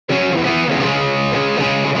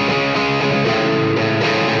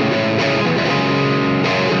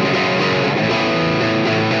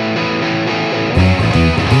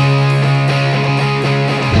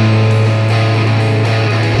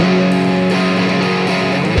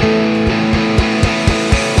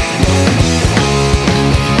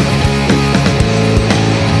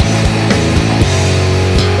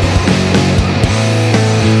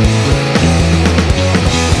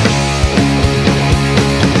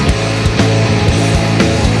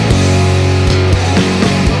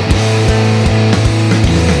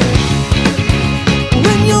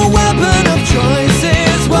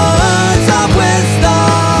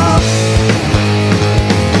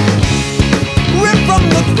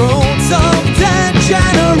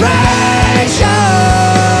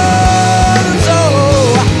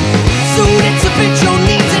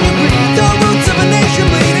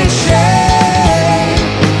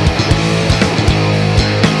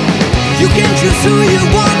You can choose who you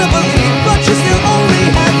wanna believe, but you still only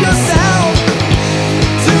have yourself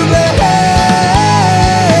to blame.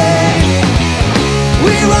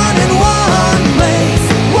 We run in one place,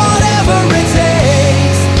 whatever it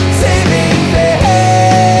takes, saving face.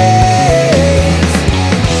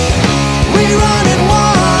 We run in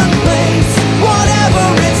one place, whatever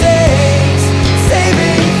it takes,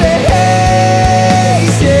 saving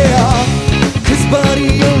face. Yeah, 'cause buddy,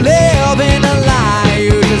 you're living a lie,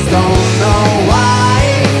 you just don't know why.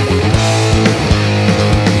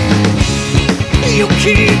 You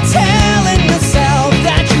keep telling yourself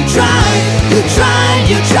that you tried,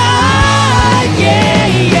 yeah,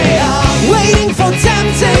 yeah. Waiting for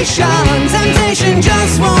temptation, temptation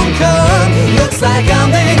just won't come. Looks like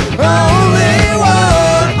I'm the only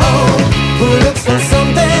one who looks for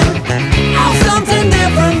something, something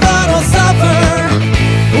different, but will suffer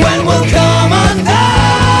when we'll come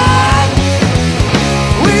undone.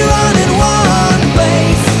 We run in one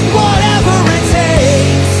place, whatever it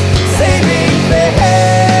takes, saving face.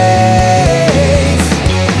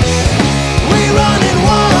 We run in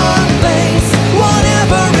one place,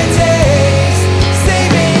 whatever it takes,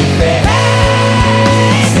 saving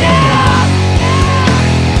face. Yeah.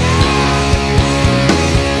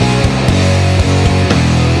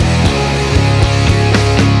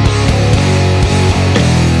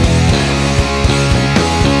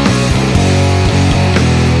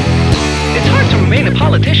 It's hard to remain a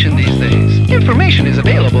politician these days. Information is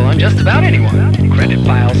available on just about anyone. Credit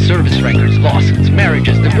files, service records, lawsuits,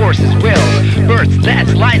 marriages, divorces, wills, births,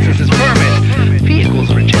 deaths, licenses, permits,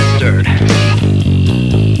 vehicles registered.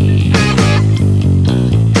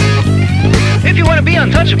 If you want to be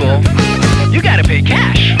untouchable, you gotta pay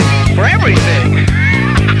cash for everything.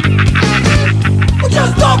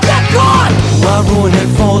 Just don't get caught! Why ruin it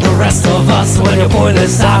for the rest of us when your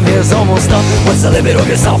pointless time here's almost up? What's the limit of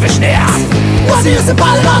your selfishness? What's the use of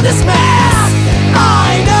piling on this mess?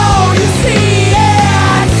 I know